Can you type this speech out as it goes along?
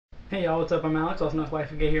Hey y'all, what's up? I'm Alex, also known as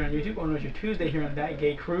Life of Gay here on YouTube. On your Tuesday here on That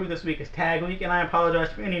Gay Crew. This week is Tag Week, and I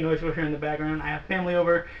apologize for any noise you'll hear in the background. I have family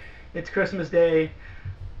over. It's Christmas Day.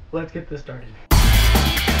 Let's get this started.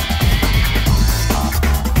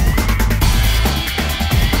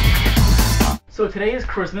 So today is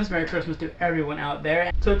Christmas. Merry Christmas to everyone out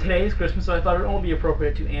there. So today is Christmas, so I thought it would only be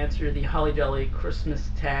appropriate to answer the Holly Jolly Christmas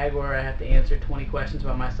tag, where I have to answer 20 questions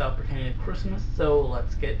about myself pertaining to Christmas. So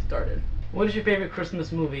let's get started. What is your favorite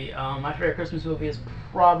Christmas movie? My favorite Christmas movie is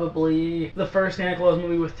probably the first Santa Claus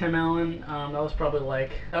movie with Tim Allen. That was probably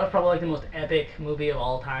like the most epic movie of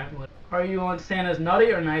all time. Are you on Santa's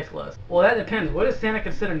naughty or nice list? Well, that depends. What does Santa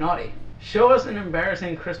consider naughty? Show us an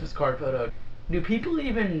embarrassing Christmas card photo. Do people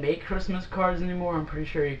even make Christmas cards anymore? I'm pretty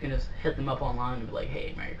sure you can just hit them up online and be like,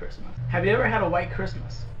 hey, Merry Christmas. Have you ever had a white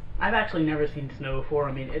Christmas? I've actually never seen snow before.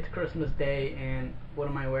 I mean, it's Christmas Day, and what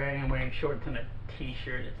am I wearing? I'm wearing shorts and a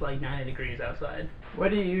t-shirt. It's like 90 degrees outside. Where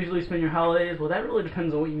do you usually spend your holidays? Well, that really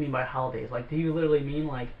depends on what you mean by holidays. Like, do you literally mean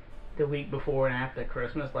like the week before and after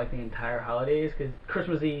Christmas, like the entire holidays? Because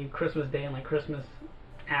Christmas Eve, Christmas Day, and like Christmas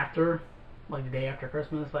after, like the day after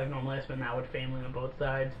Christmas, like normally I spend that with family on both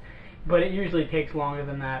sides. But it usually takes longer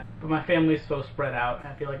than that. But my family's so spread out,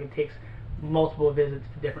 I feel like it takes multiple visits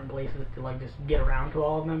to different places to like just get around to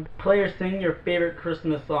all of them. Play or sing your favorite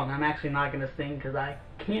Christmas song. I'm actually not gonna sing because I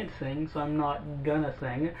can't sing, so I'm not gonna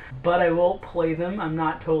sing. But I will play them. I'm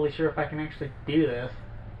not totally sure if I can actually do this,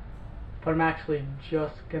 but I'm actually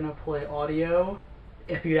just gonna play audio.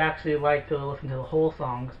 If you'd actually like to listen to the whole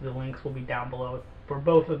songs, the links will be down below for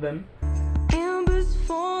both of them. Embers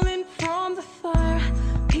falling from the fire.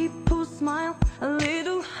 People smile a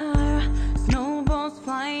little higher. Snowballs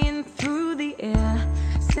flying through the air.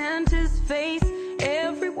 Santa's face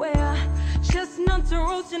everywhere. Chestnuts are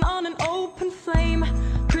roasting on an open flame.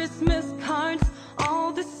 Christmas cards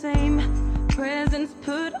all the same. Presents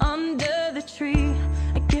put under the tree.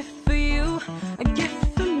 A gift for you, a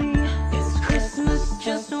gift for me. It's Christmas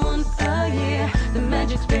just once a year. The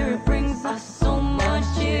magic spirit brings us so much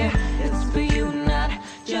cheer. It's for you, not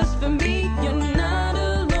just for me. You're not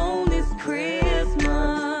alone this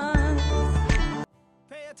Christmas.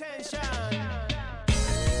 Pay attention.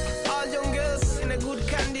 All young girls in a good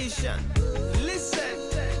condition. Listen.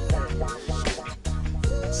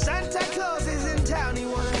 Santa Claus is in town. He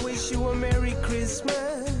wanna wish you a Merry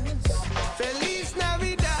Christmas. Feliz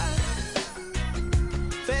Navidad.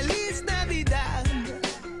 Feliz Navidad.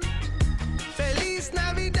 Feliz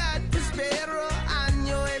Navidad. Prospero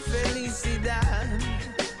año y felicidad.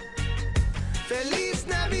 Feliz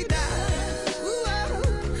Navidad.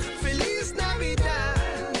 Feliz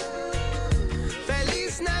Navidad.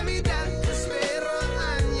 Feliz Navidad. Prospero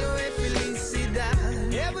año y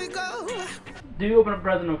felicidad. Here we go. Do you open a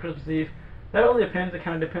present on Christmas Eve? That really depends. It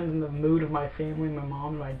kind of depends on the mood of my family, my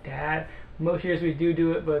mom and my dad. Most years we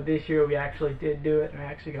do it, but this year we actually did do it, and I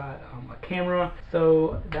actually got a camera,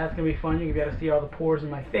 so that's going to be fun. You're going to be able to see all the pores in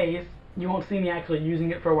my face. You won't see me actually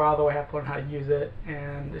using it for a while, though I have to learn how to use it,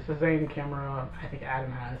 and it's the same camera I think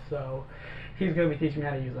Adam has, so he's going to be teaching me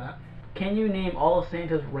how to use that. Can you name all of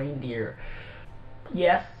Santa's reindeer?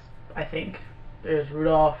 Yes, I think. There's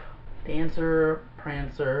Rudolph, Dancer,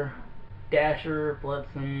 Prancer, Dasher,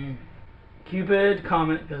 Blitzen, Cupid,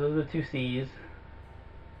 Comet, because those are the two C's.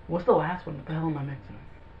 What's the last one? What the hell am I mixing?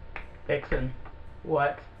 Vixen.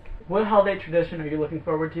 What? What holiday tradition are you looking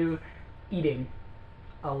forward to? Eating.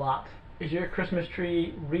 A lot. Is your Christmas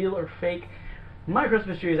tree real or fake? My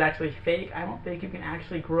Christmas tree is actually fake. I don't think you can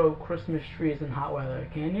actually grow Christmas trees in hot weather,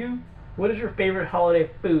 can you? What is your favorite holiday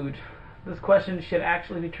food? This question should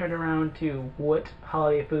actually be turned around to what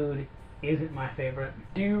holiday food isn't my favorite.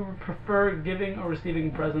 Do you prefer giving or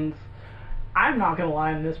receiving presents? I'm not gonna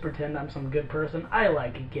lie and just pretend I'm some good person. I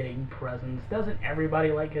like getting presents. Doesn't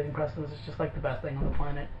everybody like getting presents? It's just like the best thing on the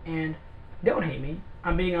planet. And don't hate me.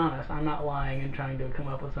 I'm being honest. I'm not lying and trying to come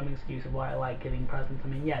up with some excuse of why I like getting presents. I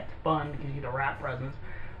mean, yeah, it's fun because you get to wrap presents,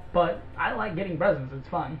 but I like getting presents. It's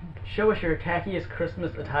fun. Show us your tackiest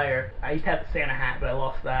Christmas attire. I used to have a Santa hat, but I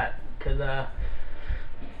lost that because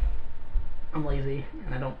I'm lazy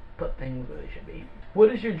and I don't put things where they should be.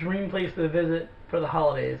 What is your dream place to visit for the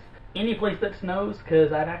holidays? Any place that snows,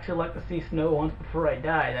 because I'd actually like to see snow once before I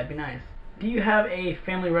die. That'd be nice. Do you have a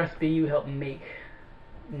family recipe you help make?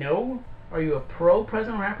 No? Are you a pro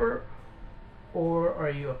present wrapper, or are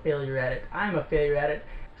you a failure at it? I'm a failure at it.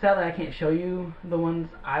 Sadly, I can't show you the ones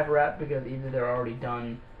I've wrapped because either they're already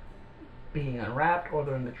done being unwrapped or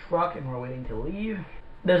they're in the truck and we're waiting to leave.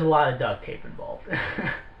 There's a lot of duct tape involved.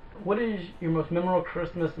 What is your most memorable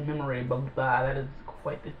Christmas memory? Blah, blah, blah. That is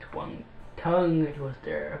quite the tongue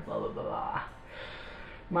twister. Blah, blah, blah, blah.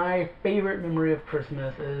 My favorite memory of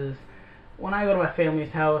Christmas is when I go to my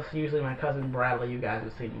family's house. Usually my cousin Bradley, you guys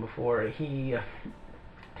have seen him before, he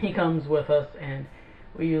comes with us, and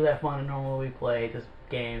we usually have fun and normal. We play just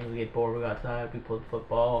games, we get bored, we go outside, we play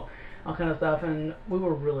football, all kind of stuff. And we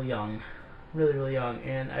were really young, really young,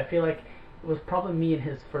 and I feel like it was probably me and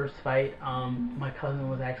his first fight. My cousin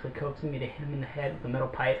was actually coaxing me to hit him in the head with a metal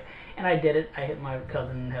pipe, and I did it. I hit my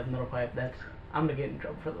cousin in the head with a metal pipe. I'm gonna get in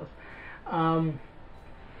trouble for this.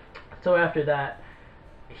 So after that,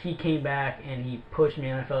 he came back and he pushed me,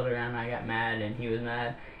 and I fell to the ground, and I got mad, and he was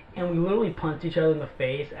mad, and we literally punched each other in the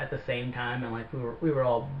face at the same time, and like we were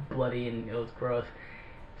all bloody, and it was gross.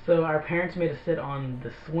 So our parents made us sit on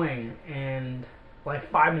the swing, and like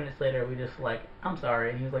 5 minutes later, we just like, I'm sorry,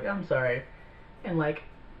 and he was like, I'm sorry, and like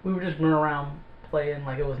we would just run around playing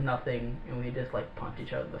like it was nothing, and we just like punch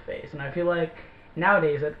each other in the face. And I feel like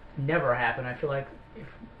nowadays that never happened. I feel like if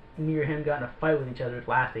me or him got in a fight with each other, it'd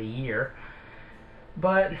last a year.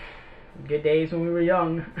 But good days when we were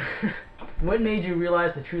young. What made you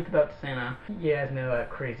realize the truth about Santa? You guys know I have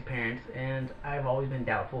crazy parents, and I've always been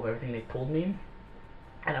doubtful of everything they told me.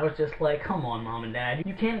 And I was just like, come on, Mom and Dad.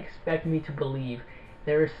 You can't expect me to believe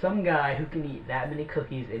there is some guy who can eat that many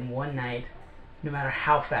cookies in one night, no matter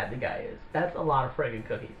how fat the guy is. That's a lot of friggin'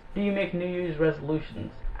 cookies. Do you make New Year's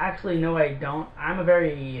resolutions? Actually, no, I don't. I'm a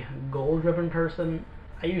very goal-driven person.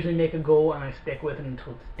 I usually make a goal and I stick with it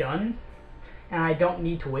until it's done. And I don't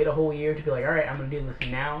need to wait a whole year to be like, alright, I'm going to do this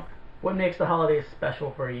now. What makes the holidays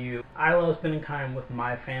special for you? I love spending time with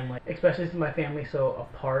my family, especially since my family's so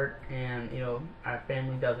apart, and, you know, our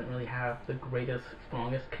family doesn't really have the greatest,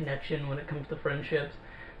 strongest connection when it comes to friendships.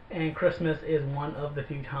 And Christmas is one of the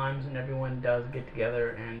few times when everyone does get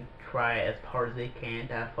together and try as hard as they can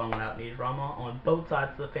to have fun without any drama on both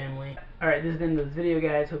sides of the family. Alright, this is the end of this video,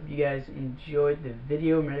 guys. Hope you guys enjoyed the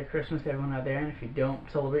video. Merry Christmas to everyone out there, and if you don't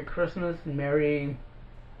celebrate Christmas, Merry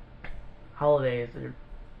Holidays, or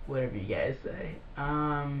whatever you guys say.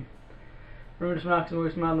 Remember to smile, because the more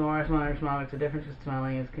you smile, the more I smile. Smile makes a difference, because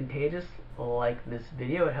smiling is contagious. Like this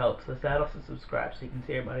video, it helps us out. Also subscribe so you can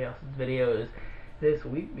see everybody else's videos this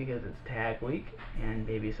week, because it's tag week, and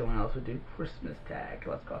maybe someone else would do Christmas tag.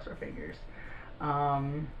 Let's cross our fingers.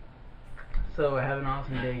 So have an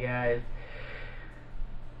awesome day, guys.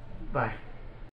 Bye.